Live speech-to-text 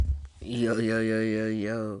Yo, yo, yo, yo,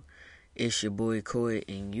 yo. It's your boy Coy,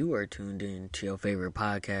 and you are tuned in to your favorite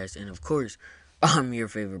podcast. And of course, I'm your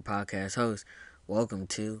favorite podcast host. Welcome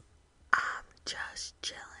to I'm Just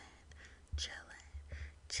Chillin'.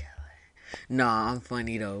 Nah, I'm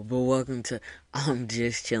funny though, but welcome to I'm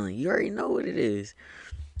Just Chillin'. You already know what it is.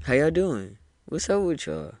 How y'all doing? What's up with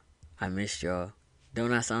y'all? I missed y'all.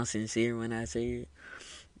 Don't I sound sincere when I say it?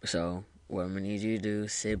 So, what I'm gonna need you to do,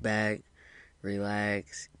 sit back,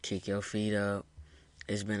 relax, kick your feet up.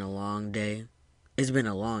 It's been a long day. It's been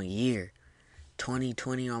a long year.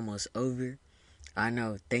 2020 almost over. I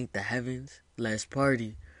know, thank the heavens. Let's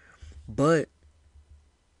party. But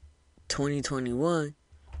 2021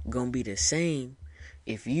 gonna be the same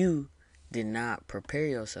if you did not prepare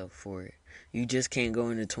yourself for it. You just can't go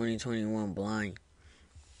into 2021 blind.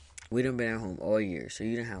 We done been at home all year, so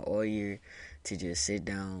you done have all year to just sit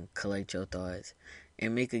down, collect your thoughts,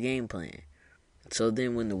 and make a game plan. So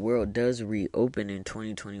then when the world does reopen in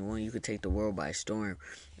 2021, you could take the world by storm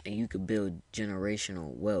and you could build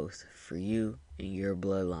generational wealth for you and your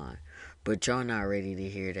bloodline. But y'all not ready to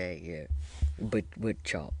hear that yet. But what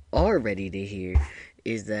y'all are ready to hear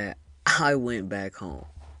is that I went back home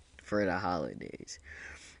for the holidays.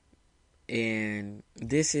 And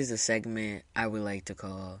this is a segment I would like to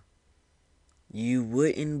call You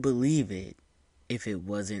Wouldn't Believe It If It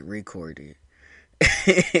Wasn't Recorded.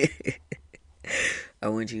 I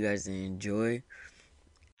want you guys to enjoy.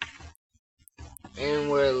 And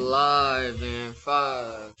we're live in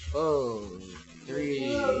 5, 4,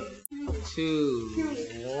 3, 2,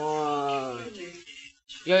 1.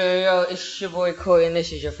 Yo, it's your boy Coy, and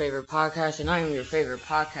this is your favorite podcast, and I am your favorite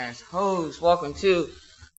podcast host. Welcome to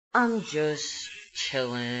I'm Just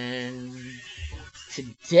Chillin'.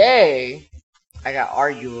 Today, I got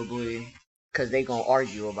arguably, because they gonna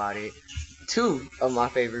argue about it, 2 of my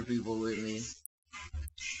favorite people with me.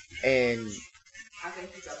 And I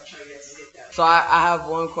think he's gonna try to get that. So I have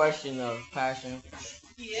one question though, Passion.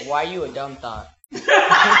 Yeah. Why you a dumb thought? No,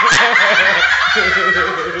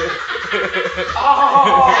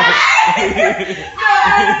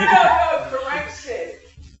 correction.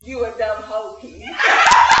 You a dumb hoe, Pete.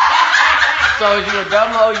 So is you a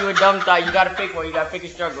dumb hoe, you a dumb thought? You gotta pick one, you gotta pick a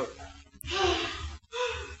struggle.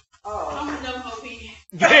 I'm a dumb hoe, Pete.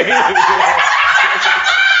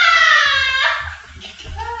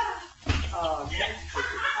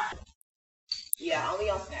 Yeah, only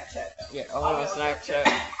on Snapchat though. Yeah, only on Snapchat.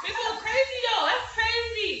 It's so crazy though. That's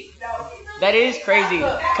crazy. No, That is crazy.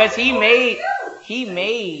 Cause he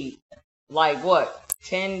made like what?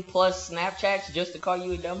 10 plus Snapchats just to call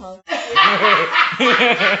you a dumb hoe? Like,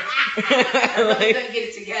 get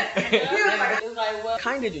it together. It's like, well,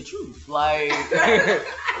 Kind of the truth. Like,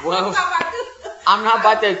 well, I'm not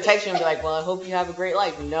about to text you and be like, well, I hope you have a great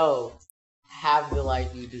life. No. Have the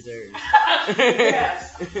life you deserve.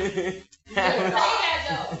 Yes. say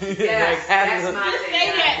that though. Yes, that's my Just thing. say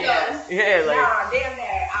that though. Yeah, like. Nah, damn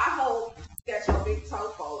that. I hope that your big toe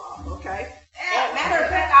fall off, okay? And matter of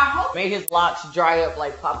fact, I hope Made his locks dry up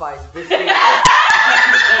like Popeye's biscuit.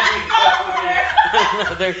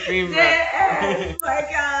 They're female. yeah, my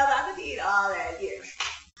God, I would need all that, yes.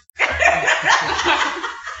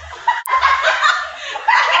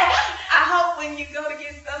 I hope when you go to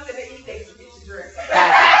get something to eat, they get you drink.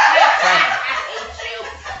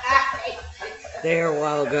 They're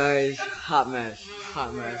wild guys. Hot mess.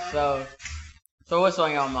 So what's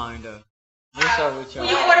on your mind though? What's up with When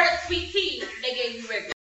you y'all? ordered sweet tea, they gave you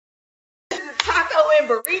regular. This is a taco and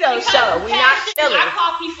burrito show. We not chilling. I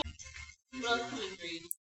call people. What else coming through?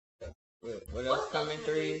 What else coming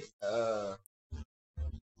through?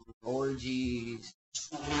 Orgies.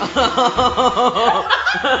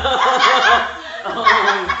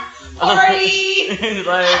 Party.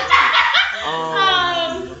 Like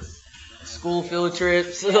school field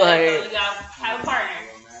trips. You Like gotta have a partner.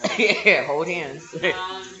 yeah, hold hands.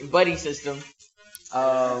 Buddy system.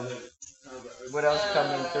 What else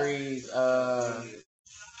coming through?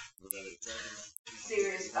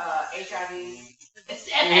 Serious HIV. It's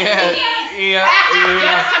Yeah.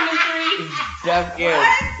 That's coming through. Def, yeah.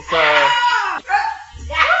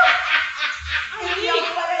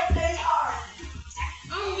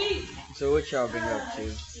 So what y'all been up to?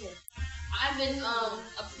 I've been up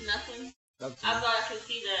to nothing. Up to I thought I could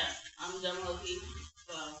see that I'm dumb Loki.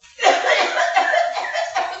 So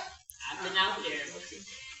I've been out there.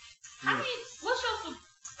 How many? What's your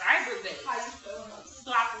subscriber base?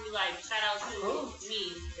 So I can be like, shout out to me,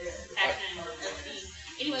 Passion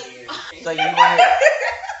FC. Anyway,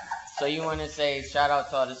 So you wanna say shout out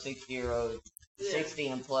to all the 60-year-olds, 60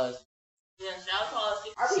 and plus, Yeah, shout out to all the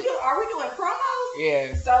Are we doing promos?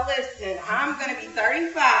 Yeah. So listen, I'm gonna be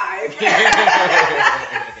 35.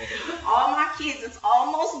 All my kids is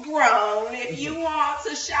almost grown. If you want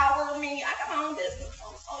to shower me, I got my own business, so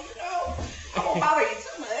you know, I won't bother you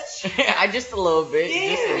too much. Just a little bit,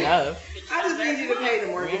 just enough. I just need you to pay the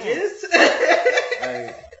mortgages.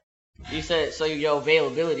 Right. You said so your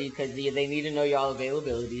availability because they need to know y'all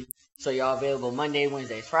availability. So y'all available Monday,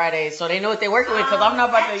 Wednesdays, Fridays, so they know what they're working with. Cause I'm not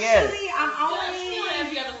about to Actually, I'm only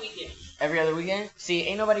every other weekend. Every other weekend? See,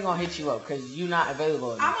 ain't nobody gonna hit you up because you not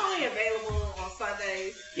available. I'm only available on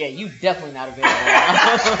Sundays. Yeah, you definitely not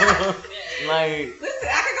available. Like, listen,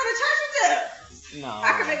 I can go to church with them. no. I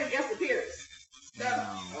can make a guest appearance.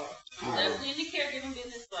 Definitely in the caregiving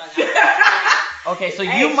business, so Okay, so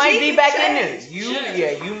Hey, you might she be can back in change.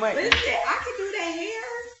 there. You might. Listen, I can do that hair.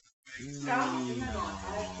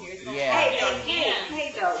 Yeah. Hey,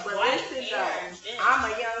 though, but listen though,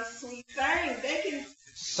 I'm a young sweet thing. They can.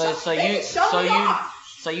 So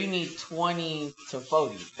you need 20 to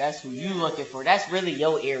 40. That's who you looking for. That's really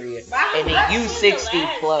your area. And then you 60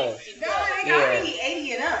 plus. No, I need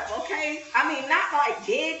 80 and up. Okay, I mean not like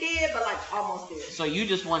dead, but like almost dead. So you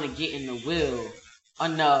just want to get in the wheel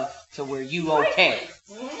enough to where you okay.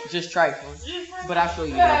 Just trifling. But I feel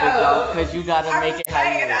you, big dog, because you gotta make it how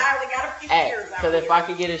you want. I only got a few years. Because if I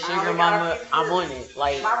could get a sugar mama, I'm on it.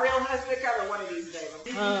 Like my real husband coming one of these days.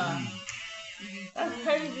 That's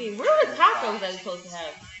crazy. Where are the tacos that you're supposed to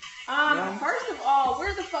have? First of all,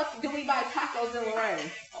 where the fuck do we buy tacos in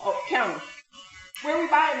Lorraine? Oh, County. Where we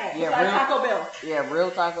buying at? Yeah, besides Taco Bell. Yeah,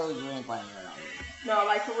 real tacos, you ain't playing right now. No,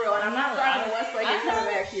 like for real. And I'm not driving to Westlake and coming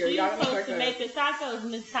back here. You're Y'all supposed to make the tacos,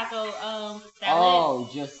 Miss Taco salad. Oh,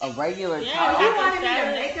 just a regular taco. You wanted me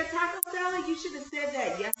to make a taco salad? You should have said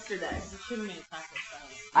that yesterday. You should have made taco salad.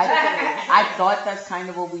 I thought that's kind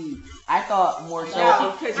of what I thought more so. I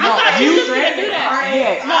thought she was gonna do that.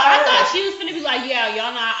 Yeah. No, I thought she was gonna be like, yeah,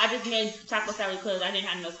 y'all know, I just made taco salad because I didn't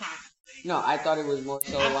have no time. No, I thought it was more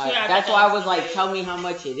so I like, swear I that's thought why I that was like, tell me how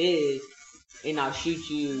much it is, and I'll shoot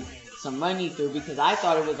you some money through, because I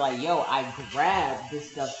thought it was like, yo, I grabbed this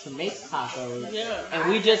stuff to make tacos, and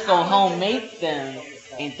we just go home make them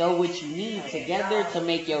and throw what you need together to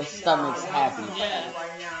make your stomachs happy.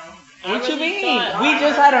 What you mean? We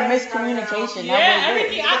just had a miscommunication. Yeah,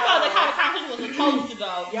 everything. I thought that's how the conversation was supposed to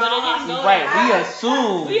go, but it didn't go. Right, we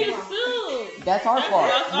assumed. That's our fault.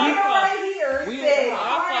 Right here said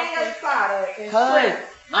carne asada and shrimp.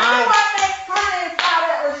 When do I make carne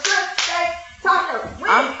asada or shrimp steak taco?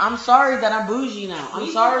 I'm sorry that I'm bougie now. I'm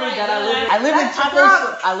sorry that I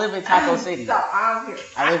live in Taco City. So I'm here.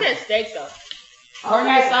 I said steak though. Carne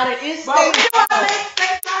asada is steak. But when do I make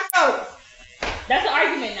steak tacos? That's an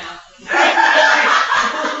argument now. I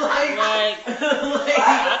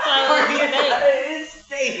thought it was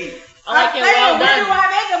steak. I like it well done. When do I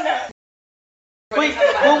make them though? Wait.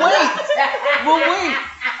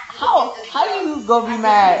 How you gonna be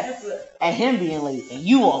mad at him being late and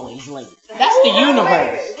you always late? That's the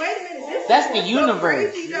universe. Wait a minute. That's the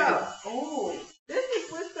universe. Oh, this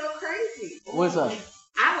is what's so crazy. What's up?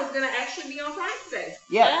 I was gonna actually be on time today.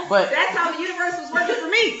 Yeah, but that's how the universe was working for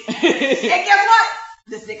me. And guess what?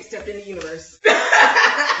 This nigga stepped in the universe.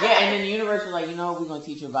 Yeah, and then the universe was like, you know, we're gonna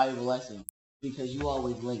teach you a valuable lesson because you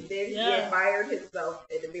always late. Then he admired himself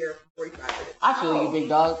in the mirror for 45 minutes. I feel you, big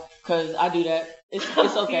dog, cause I do that. It's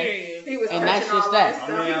okay. He was and that's just that.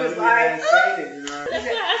 He was like,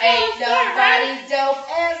 ain't nobody dope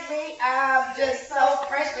as me. I'm just so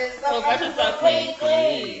precious, so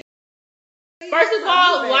clean. First of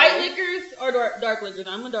all, white liquors or dark liquors.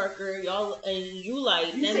 I'm a darker, y'all, and you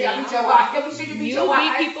light. You say I beat your wife. You beat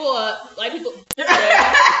people up. White people.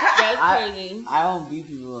 That's crazy. I don't beat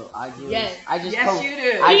people up. I just you do.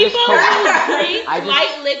 I People who drink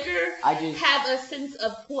light liquor have a sense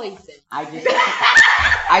of poison. I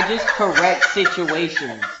just correct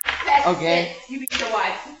situations. Okay? You beat your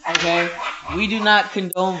wife. Okay? We do not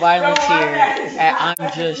condone violence here at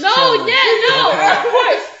I'm Just No, Chilling. of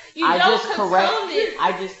course. I just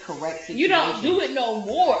correct situations. You don't do it no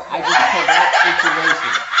more. I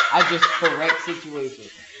just correct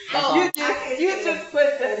situations. That's all. You just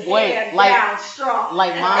put the hand down strong.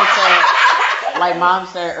 Like mom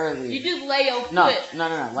said earlier. You just lay your foot. No.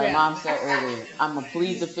 Like mom said earlier, I'ma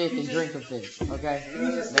plead the fifth and drink the fifth. Okay?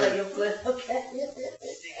 You just lay your foot. Okay.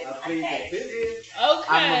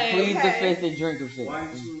 I'ma plead the fifth and drink the fifth.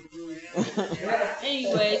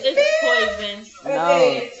 Anyway, it's poison.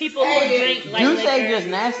 No. People who drink light You liquor. say just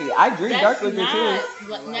nasty. I drink dark liquor too.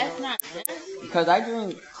 That's not nasty. Because I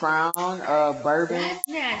drink Crown, bourbon. That's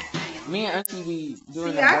nasty. Me and Auntie be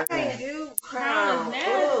doing the I bourbon. can't do Crown Crown. is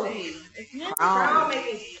nasty. It's nasty. Crown make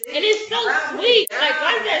me sick. And it's so sweet. Like,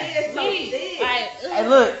 why is that sweet? Like, hey,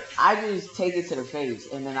 look, I just take it to the face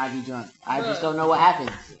and then I be drunk. I just don't know what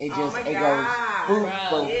happens. It just, it goes, boom,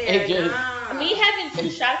 boom. It just. I mean, having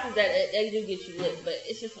 2 shots is that they do get you lit, but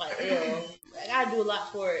it's just like, ew. I gotta do a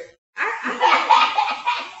lot for it. I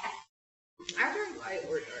drink light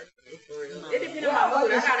or dark. For real. It depends on my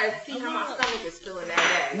mood. I gotta see how my stomach is feeling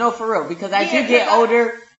that day. No, for real, because as you get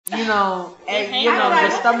older, you know, the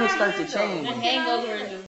stomach starts to change. The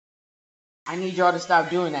hangover. I need y'all to stop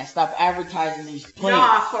doing that. Stop advertising these plates.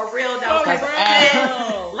 Nah, for real though.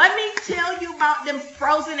 Let me tell you about them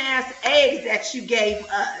frozen ass eggs that you gave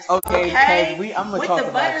us. Okay? I'm gonna with talk the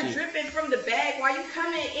about butter you. dripping from the bag while you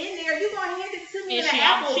coming in there, you gonna hand it to me in And an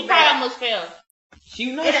apple she bag. probably almost fell.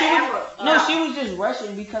 She was just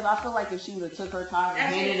rushing because I feel like if she would have took her time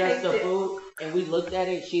and handed us the food and we looked at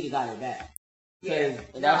it, she'd have got it back. Yeah,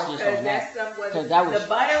 that's just on that. The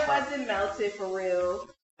butter wasn't melted for real.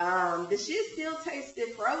 The shit still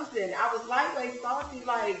tasted frozen. I was lightweight salty,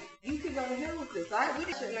 like, you could go to hell with this.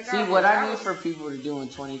 See, what I need for people to do in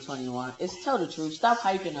 2021 is tell the truth. Stop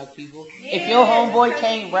hyping up people. If your homeboy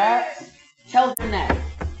can't rap, tell them that.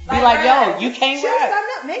 Be like, yo, you can't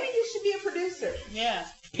rap. Maybe you should be a producer. Yeah.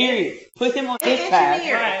 Period. Put him on his path.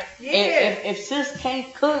 Right. Yeah. If sis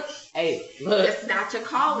can't cook, hey, look. It's not your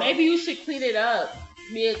calling. Maybe you should clean it up.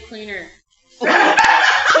 Be a cleaner. Put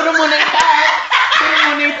them on their path. Put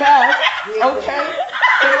them on their path. Okay?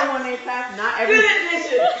 Put them on their path. Not every. Good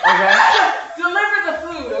addition. Okay? Deliver the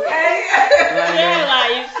food, okay? Yeah,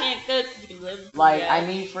 like, you can't cook. Like, I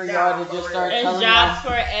need for y'all to just start There's telling jobs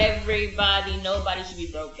for everybody. Nobody should be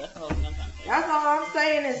broke. That's the whole thing I'm trying to say. That's all I'm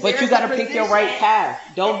saying is. But you gotta pick your right path.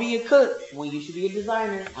 Don't be a cook when you should be a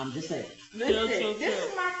designer. I'm just saying. Listen, this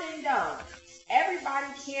is my thing though. Everybody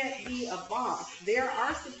can't be a boss. There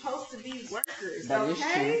are supposed to be workers, That is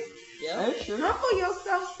okay? true. That's true. Humble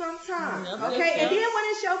yourself sometimes, okay? And then when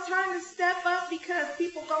it's your turn to step up, because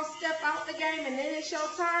people gonna step out the game, and then it's your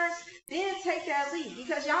turn, then take that leap,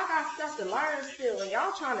 because y'all got stuff to learn still, and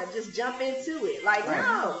y'all trying to just jump into it. Like,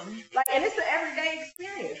 no. Like, and it's an everyday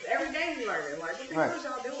experience. Every day you learning. Like, what the hell is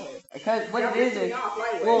y'all doing? Because what Y'all it is pissing is, me off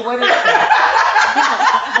lightweight. well,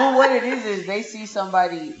 what it is they see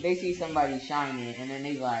somebody shining, and then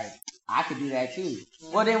they like, I could do that too.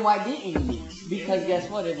 Well, then why didn't you? Because guess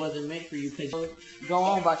what? It wasn't meant for you. Because go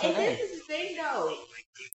on about your day. And this is the thing, though.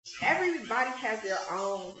 Everybody has their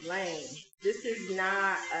own lane. This is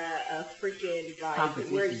not a freaking like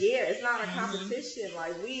it's not a competition.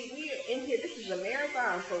 Like we in here. This is a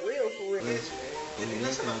marathon for real, for real. And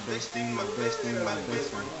that's my best friend.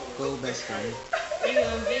 Go best friend.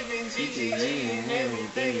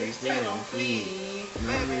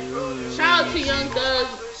 Shout out to Young Thug.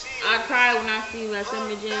 I cried when I seen that in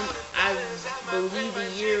the gym. I believe the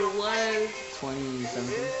year was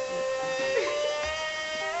 2017.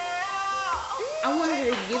 I wanted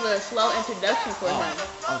to give a slow introduction for him.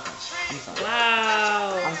 Okay. I'm sorry.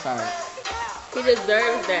 Wow. I'm sorry. He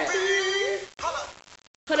deserves that.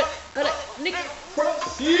 Hold up, nigga.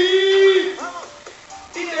 Proceed.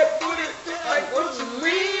 Eat that booty like what you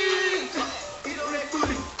mean. Eat on that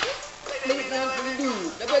booty. I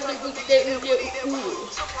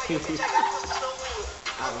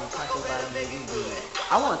want to talk about it making good.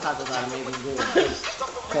 I want to talk about it making good.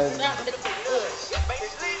 Because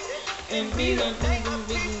and be my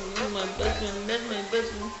best friend, that's my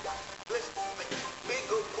best friend.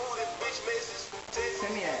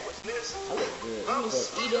 Send me that. I look good.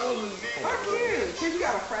 Eat on. Fuck you. Cause you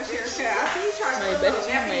got a fresh haircut. I see you trying to My best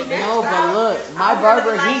friend, my No, but look, my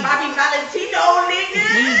barber, Bobby Valentino, nigga.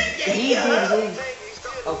 he did his.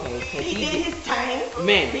 Okay, cause He did his time.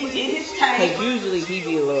 Man, He did his time. cause usually he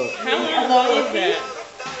be a little. How long is that?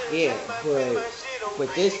 Yeah, but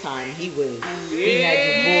this time he had your bull.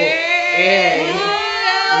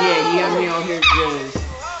 Yeah, he had me on here just.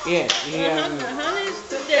 Yeah, he had me. Honey's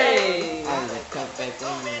today. I was like, cut back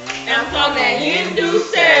on. I'm talking that Hindu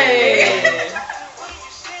say.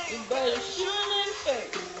 You better shoot in the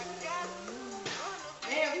face.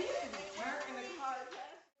 Man, we used to be turned in the car.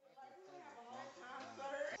 Like, we have a long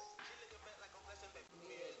concert.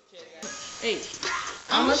 Hey,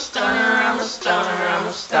 I'm a stoner.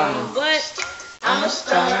 What? I'm a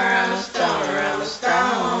stoner. I'm a stoner.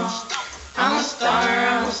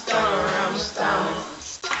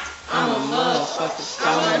 I'm a motherfucking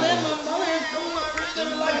stoner.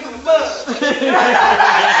 Like a bus.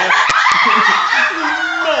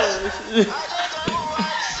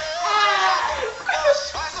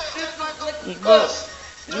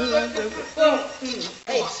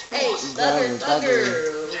 Hey, thugger.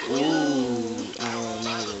 Ooh, I don't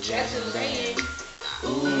know. That's a man.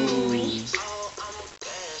 Ooh.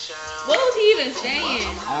 even saying?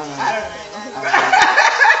 I don't know.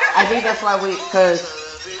 I think that's why cause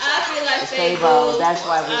I feel like Fabo, that's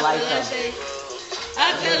why we like them.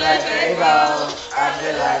 I feel like Fabo. I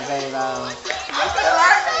feel like Fabo. I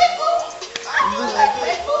feel like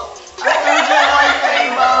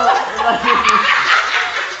Fabo.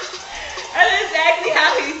 That's exactly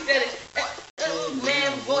how he said it.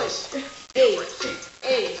 Man voice.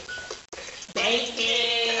 Hey.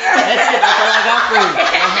 Bacon. That's it. That's all I got for you.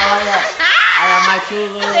 That's all I got. I got my two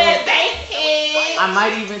little. Bacon. I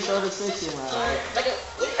might even throw the fish in my eye.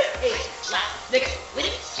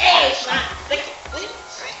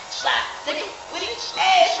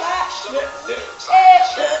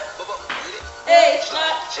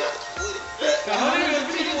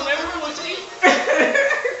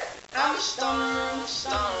 I'm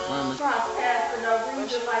stoned. Cross paths for no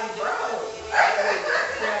reason, like bro.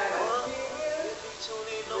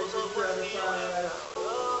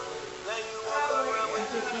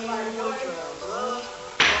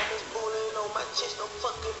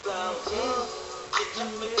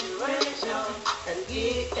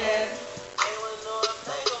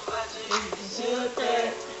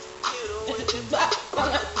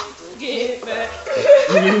 Get back.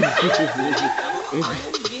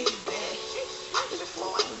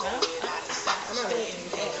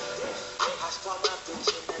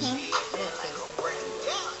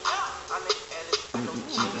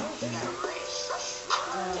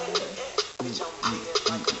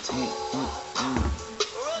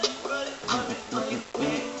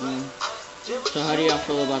 So how do y'all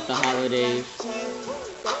feel about the holidays?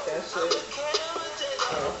 Fuck that shit.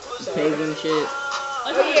 Pagan shit?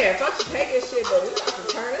 Oh yeah, fuck the pagan shit, but we got to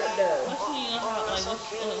turn up though.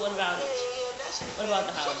 What about it? What about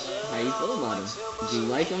the holidays? How you feel about them? Do you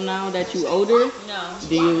like them now that you older? No.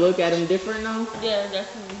 Do you look at them different now? Yeah,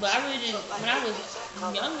 definitely. But I really didn't. When I was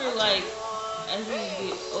younger, like as you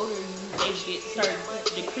get older, they start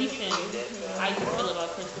decreasing. How you feel about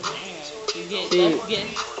Christmas and you get less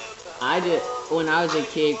gifts. When I was a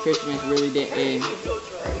kid, Christmas really didn't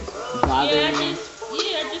bother me.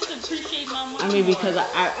 I just appreciate my mom. I mean, because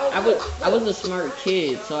I was a smart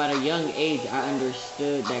kid, so at a young age, I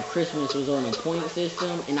understood that Christmas was on a point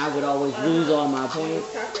system, and I would always lose all my points.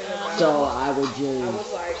 So I would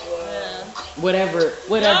just whatever.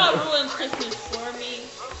 Y'all ruined Christmas for me.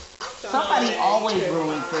 Somebody always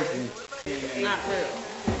ruined Christmas. Not real.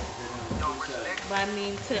 But I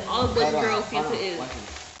mean, to all the boys and girls, yes it is.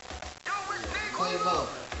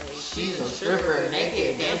 She's a stripper,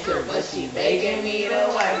 naked dancer, but she begging me to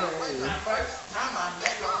wipe her.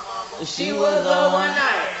 She was a one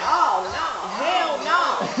night. Oh no, hell no.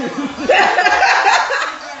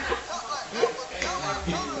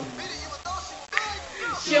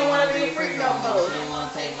 She don't wanna be a freak no more. She don't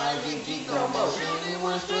wanna take my GG no more. She don't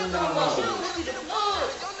wanna strip no more.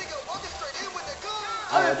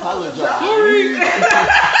 I apologize. Sorry.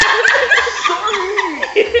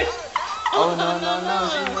 Oh no,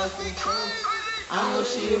 she must be crazy. I know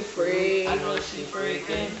she a freak. I know she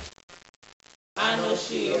freaking. I know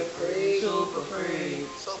she a freak. Super freak.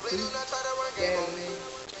 So please do not try to work it on me.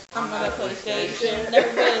 I'm not a PlayStation.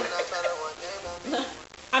 Never been.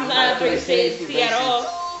 I'm not a 360 at all.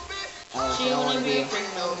 She don't wanna be a freak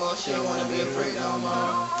no more. She don't wanna be a freak no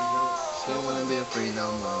more. She don't wanna be a freak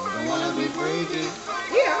no more. Don't wanna be freaky.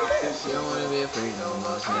 Yeah, She don't wanna be a freak no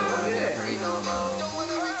more. She don't wanna be a freak no more. Don't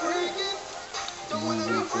wanna be freaky. Don't wanna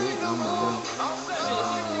be a freak no more.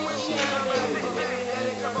 She wanna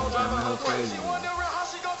be crazy.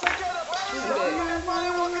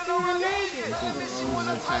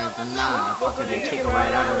 Nah, fuck her, they kick her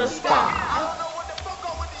right out of the spot.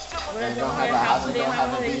 They don't have a house, they don't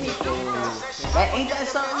have a vehicle. Ain't that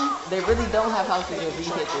something? They really don't have houses or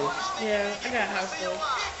vehicles. Yeah, I got a house though.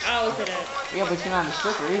 I always say that. Yeah, but you're not a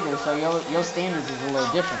stripper either, so your standards is a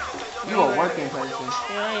little different. You a working person,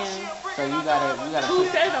 Yeah, I am. so you gotta. Who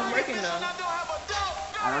says I'm working though?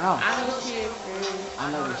 I don't know. I know she a freak.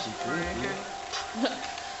 I know that she freaky.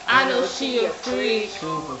 I know she a freak.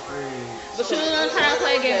 Super freak. But she was gonna try to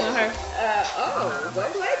play a game with her.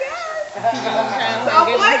 what play game? She's gonna try to Oh,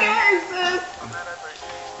 play a play game with her. games, sis.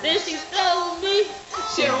 Then she stole me.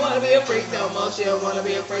 She don't wanna be a freak no more. She don't wanna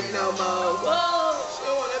be a freak no more. Whoa. She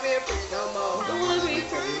don't wanna be a freak no more. Don't wanna be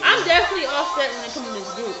free. I'm definitely offset when it comes to this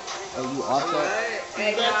group. Oh, you offset?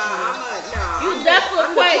 Hey, nah. You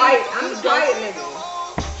definitely play. I'm the quiet nigga.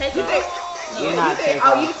 Take You think? off. You're not take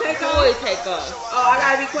Oh, off. you take You off? always take off. Oh, I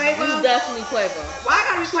gotta be Quavo? You definitely Quavo. Why I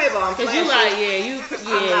gotta be Quavo? I'm Cause you flashy. like, you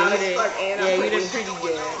I'm the, loud as fuck, and I'm you the pretty. pretty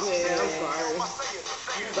girl. Yeah, I'm sorry.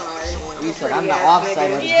 Sorry. You said I'm the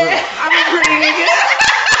offset of the Yeah. group. I'm a pretty nigga.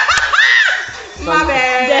 My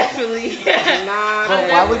bad. Definitely. Nah, But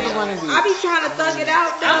why would you want to be? I be trying to thug it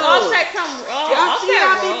out though. Offset come raw. Y'all see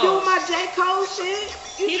I be raw. doing my J. Cole shit?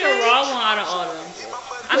 He the raw one out of all them.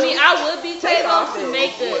 I mean, I would be Take Taylor off to this,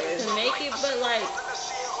 make boy. it, but like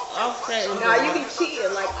Offset. Is Nah, you be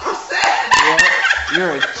cheating like Offset. Yeah,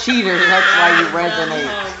 you're a cheater. That's why you resonate.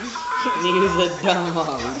 He's a dumb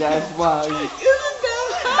hoe. That's why you.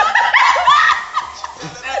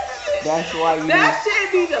 That's why you. That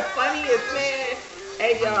shit be the funniest, man.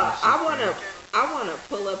 Hey y'all, I wanna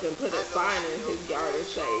pull up and put a sign in his yard and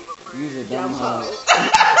say, You's a dumb hoe.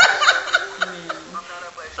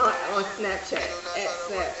 on Snapchat, at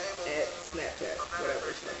Snapchat, whatever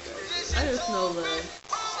Snapchat is. I just know love.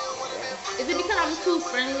 Is it because I'm too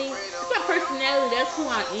friendly? It's my personality. That's who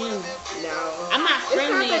I am. No, I'm not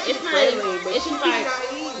friendly. It's It's not not. that you're friendly, but It's you just be like.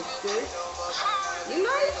 naive, sis. You're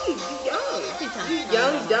naive. You're young. You're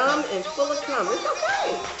young, dumb, and full of cum. It's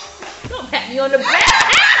okay. Don't pat me on the back.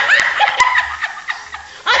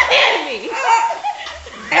 Unhand me.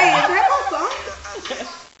 Hey, is that my song?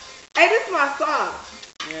 Hey, this is my song.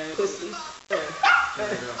 Pussy. Hold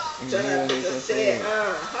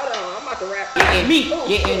on, I'm about to rap.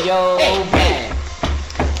 Getting your bag.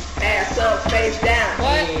 Ass up, face down.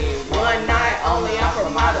 What? One night only, I'm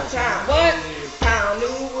from out of town. What? Pound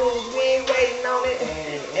new rules, we ain't waiting on it.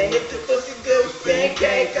 And if the pussy good,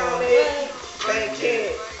 pancake on it.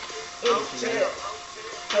 Pancake. Shit.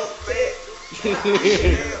 Hope it.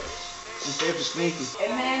 Just say for sneaky. Hey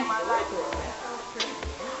man.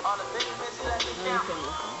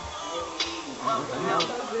 One for him.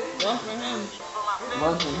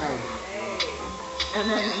 One from her. And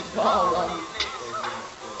then it's ball on.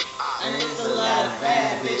 And it's a lot of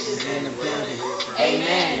bad bitches in the building.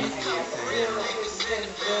 Amen.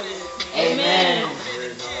 Amen.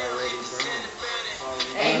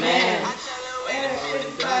 Amen.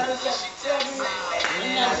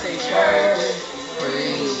 And that's a church.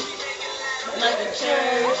 Praise. Like a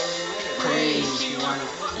church. Praise.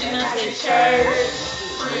 And that's a church.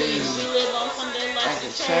 Praise. We live on Sunday like Like a a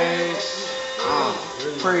church. church.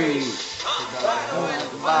 Praise.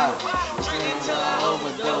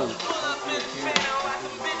 Overdose.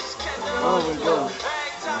 Overdose. Overdose.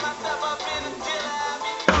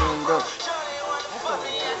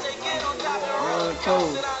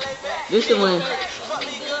 This the one.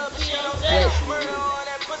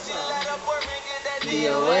 Be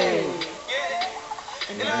away.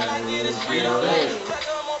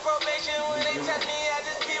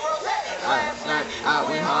 I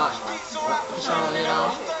went hard. Showing it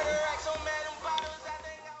off.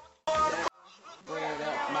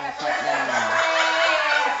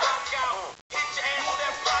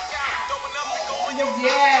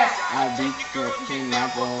 Yes. I beat the king my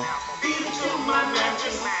ball. If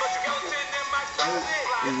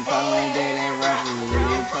you call me dead and rapper,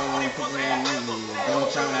 you call me put me in nigga.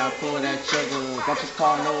 Don't try me, I pull that trigger. Got this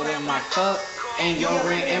car note in my cup and your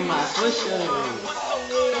ring in my swisher.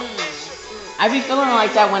 I be feeling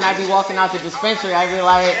like that when I be walking out the dispensary. I be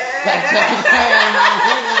like,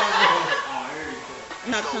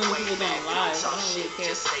 I'm not telling people don't lie. I don't really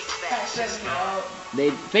care.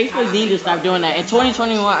 Facebook need to stop doing that. In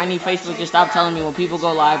 2021, I need Facebook to stop telling me when people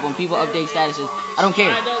go live, when people update statuses. I don't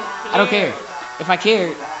care. I don't care. If I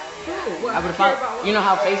cared, I would follow. You know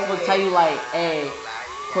how Facebook tell you like, hey,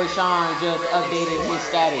 Koyshawn just updated his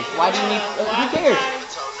status. Why do you need? Who cares?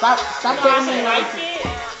 Stop telling me like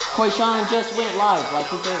Koyshawn just went live. Like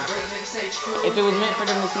who cares? If it was meant for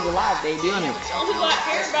them to see the live, they'd be on it. The only people I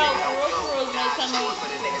care about for real is like tell me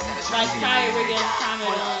like tire rigging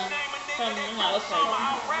comment on something. I'm like, okay.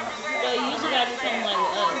 But you usually gotta do something like with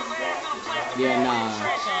us. Yeah, nah. So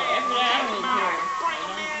after that, I don't really care.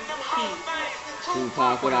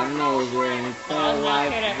 Tupac without a nose ring. Third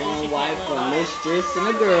wife, one wife, a mistress, and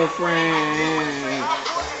a girlfriend.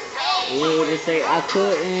 Ooh, they say I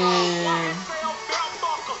couldn't.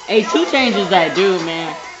 Hey, 2 Chainz is that dude,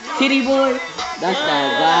 man. Titty boy, that's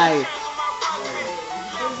that guy.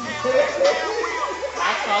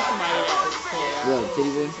 I saw somebody that was cool. What,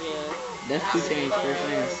 Titty boy? Yeah. That's 2 Chainz first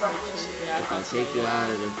name. If I take you out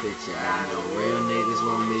of the picture, I know real niggas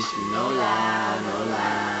won't miss you. No lie, no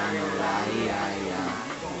lie, no lie, yeah,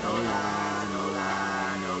 yeah. No lie, no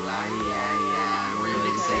lie, no lie, yeah, yeah. Real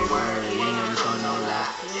niggas say word, you ain't never told no lie.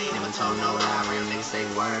 You ain't never told no lie, real niggas say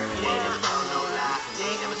word. You ain't never told no lie, you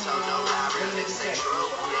ain't never told no lie, real niggas say true. You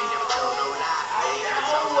ain't never told no lie, you ain't never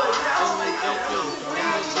told no lie.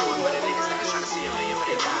 Niggas do it, but the niggas never try to see a million when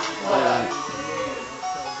they die.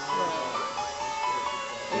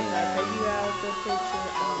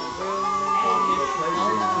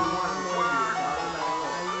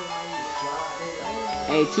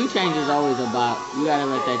 Hey, 2 Chainz is always a bop. You gotta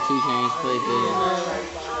let that 2 Chainz play good.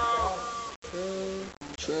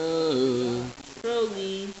 True.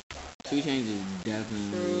 Truly. 2 Chainz is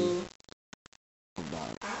definitely a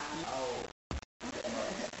bop.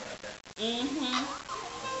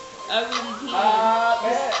 I really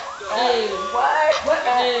can. Hey. What?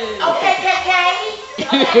 Hey. Okay, KK.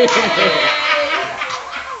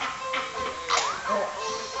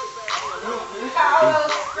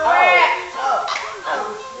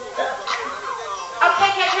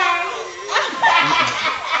 Okay, KK.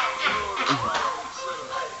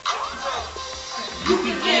 You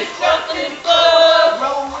can get something in the club.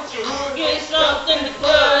 Get something in the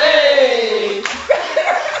club. Hey.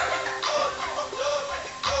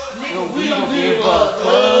 Nigga, we don't give a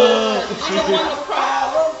fuck. You don't want no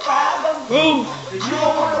problem. You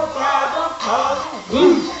don't want no problem.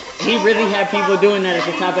 He really had people doing that at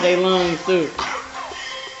the top of their lungs too.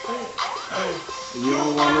 You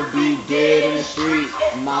don't wanna be dead in the street,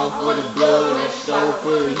 mouth full of blood and soul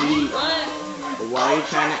full of heat. But why you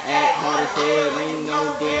tryna act hard as hell? You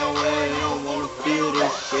know damn well you don't wanna feel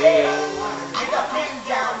this shit.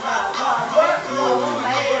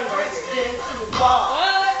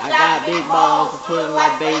 I got big balls to put in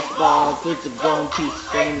like baseball, put the gun piece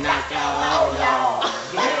straight knock out all y'all.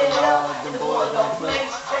 Get all the boys don't play.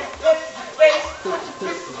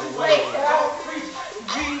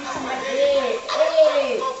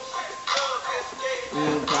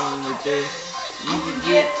 You come with this. You can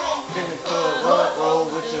get in the club, roll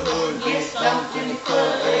with your hood, get stumped in the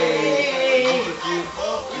club, hey. You can get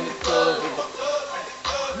in the club,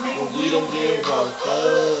 but we don't give a fuck.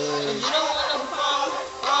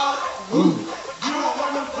 You don't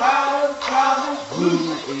want no problem.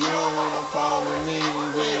 You don't want no problem with me,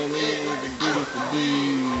 with me, to do for me.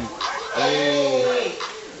 Hey.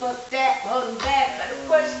 Fuck that, hold that, better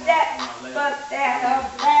push that, fuck that,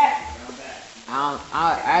 up that.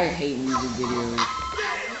 I hate music videos.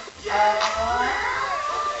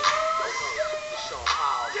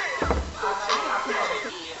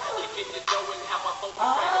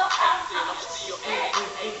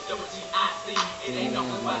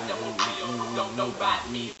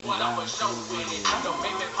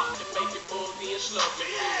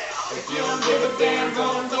 If you don't give a damn,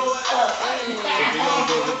 gon' throw it up. If you don't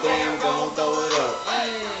give a damn, gon' throw it up.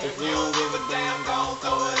 If you don't give a damn, gon'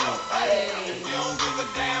 throw it up. If you don't give a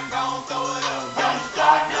damn, gon' throw it up. Don't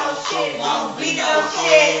start no shit, won't be no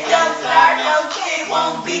shit. Don't start no shit,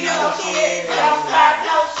 won't be no shit. Don't start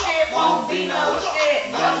no shit, won't be no shit.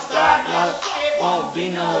 Don't start no shit, won't be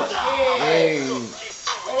no shit. Hey.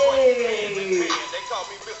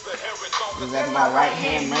 That's my right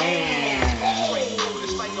hand man.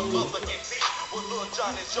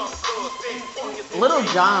 Little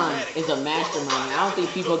John is a mastermind. I don't think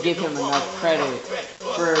people give him enough credit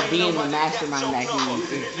for being the mastermind that he is.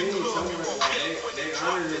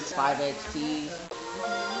 5XT.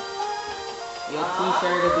 Your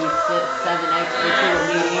t-shirt will be 7X into a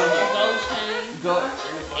medium. Go,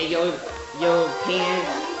 and your pants,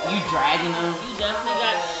 you dragging them. You definitely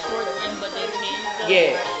got shorts in, but they pants.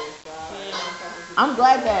 Yeah. I'm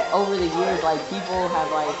glad that over the years, like, people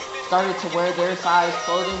have, like, started to wear their size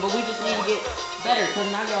clothing, but we just need to get better,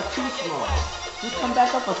 because now y'all too small. Just come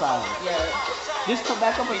back up a size. Yeah. Just come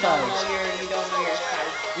back up a size. You don't know your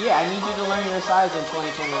size. Yeah, I need you to learn your size in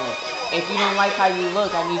 2021. If you don't like how you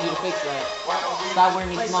look, I need you to fix that. Stop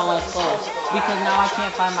wearing these small ass clothes. Because now I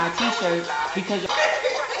can't find my t-shirt because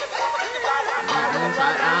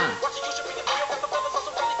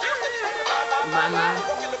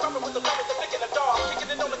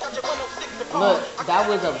Look, that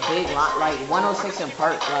was a big lot, like 106 in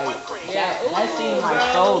Park, like, that seemed like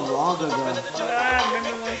so long ago. I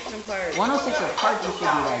remember 106 in Park. 106 in Park used to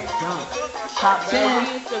be like junk. Top 10,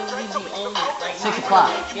 We used to be the only, like, 6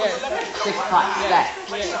 o'clock. Yes. 6 o'clock, stack.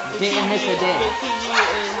 Yeah. Didn't miss a day. The TV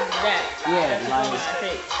is that. Yeah, like,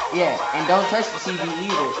 yeah, and don't touch the TV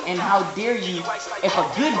either. And how dare you, if a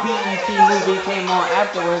good BET movie came on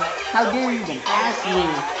afterwards, how dare you even ask me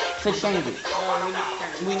to change it?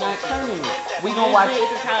 We not turning it. We gonna watch it.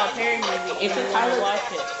 It's a Tyler Perry movie. It's a Tyler. Watch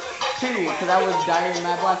it. Period. Because I was Diary of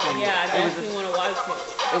Mad Black one. Yeah, I definitely want to watch it.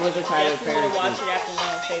 It was a Tyler Perry I want movie. to watch it after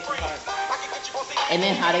 106 in Park. And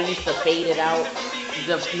then how they used to fade it out.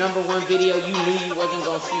 The #1 video, you knew you wasn't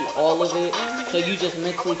gonna see all of it, so you just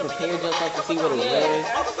mentally prepared yourself to see what it was.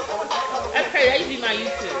 That's crazy. That used to be my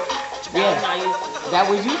YouTube. Yeah, That was my YouTube. that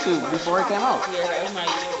was YouTube before it came out. Yeah, that was my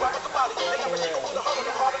YouTube.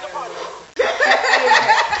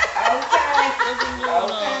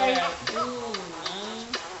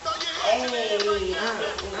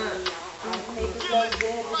 Okay. Do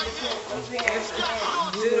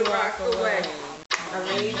the rock away. I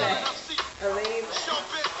lean back.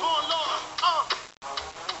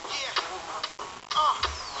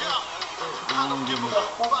 I don't give a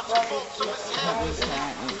fuck what's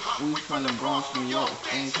happening. We from the Bronx, New York.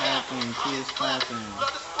 Things happen, kids clapping.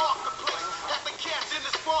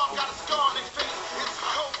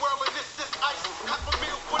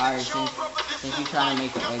 Alright, since you trying to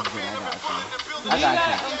make an exit, I got you.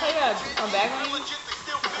 You got a bag on you?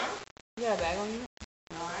 You got a bag on you?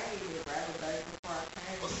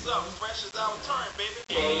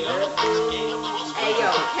 Hey yo,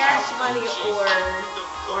 cash money or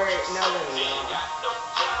no limit.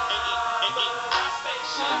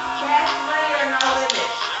 Cash money or no limit.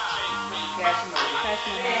 Cash money.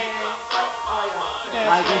 And fuck all y'all.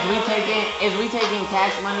 Like, is we taking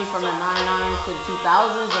cash money from the 99s to the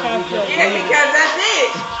 2000s, or we just because that's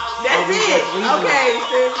it. That's it. Okay,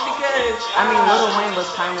 sis, because I mean, Lil Wayne was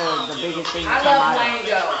kind of the biggest thing to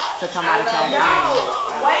come out of cash money.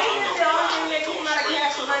 No, Wayne is the only thing that came out of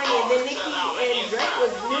cash money, and then Nicki and Drake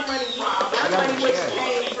was new money. Young money, which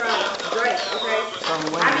came from Drake. Okay. From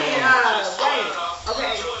I mean, Wayne.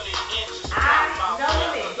 Okay. I know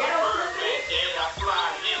limit. Ghetto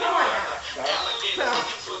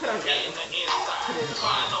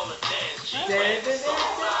Sisters.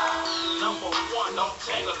 Come on now.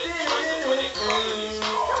 Put on.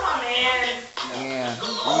 Come on, man. Yeah.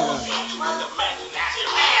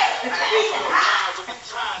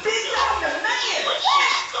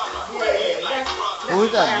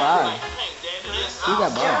 Who's that bar? Who's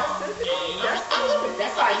that bar?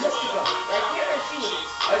 That's why I used to go. Like,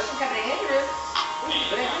 here she coming in here.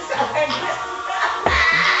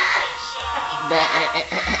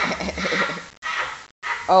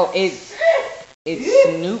 Oh, it's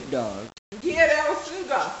Snoop Dogg. Yeah, that was Snoop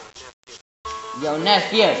Dogg. Yo,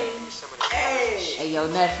 nephew. Hey. Hey, yo,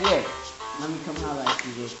 nephew. Let me come holler at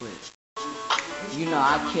you real quick. You know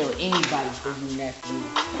I kill anybody for you, nephew.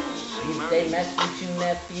 If they mess with you,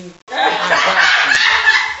 nephew, I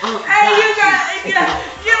got you. Hey, you got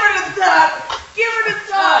give her the top. Give her the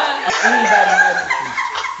top. Anybody mess with you.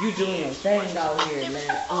 You doing your thing out here, man.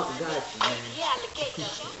 I got you, man.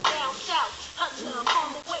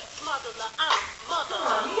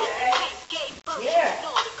 Yeah.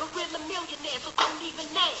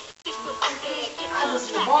 I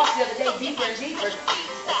listened to Boss the other day, deeper and deeper.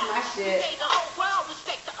 That's my shit.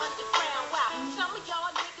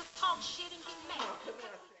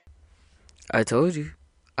 I told you.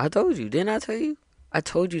 Didn't I tell you? I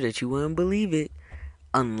told you that you wouldn't believe it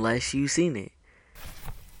unless you seen it.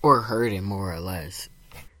 Or heard it, more or less.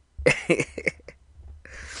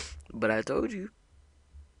 But I told you.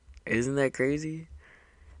 Isn't that crazy?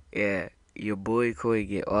 Yeah, your boy Koi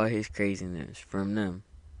get all his craziness from them.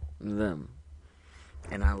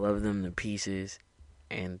 And I love them to pieces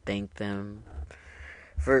and thank them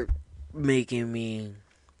for making me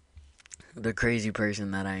the crazy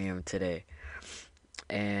person that I am today.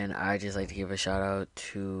 And I just like to give a shout out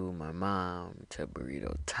to my mom, to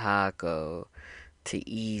Burrito Taco, to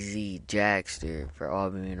Easy Jackster for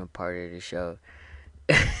all being a part of the show.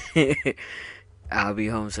 I'll be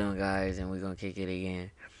home soon, guys, and we're going to kick it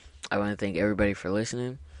again. I want to thank everybody for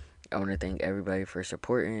listening. I want to thank everybody for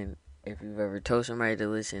supporting. If you've ever told somebody to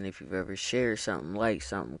listen, if you've ever shared something, liked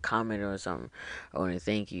something, commented on something, I want to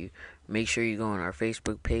thank you. Make sure you go on our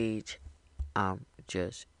Facebook page. I'm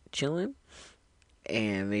just chilling.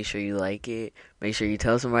 And make sure you like it. Make sure you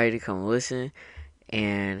tell somebody to come listen.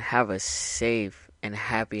 And have a safe and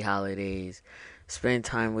happy holidays. Spend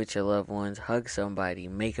time with your loved ones. Hug somebody.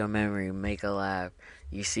 Make a memory. Make a laugh.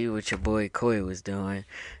 You see what your boy Koi was doing.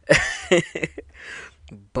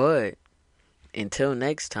 But until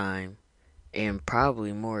next time, and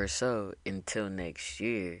probably more so until next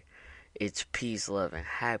year, it's peace, love, and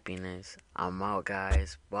happiness. I'm out,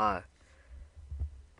 guys. Bye.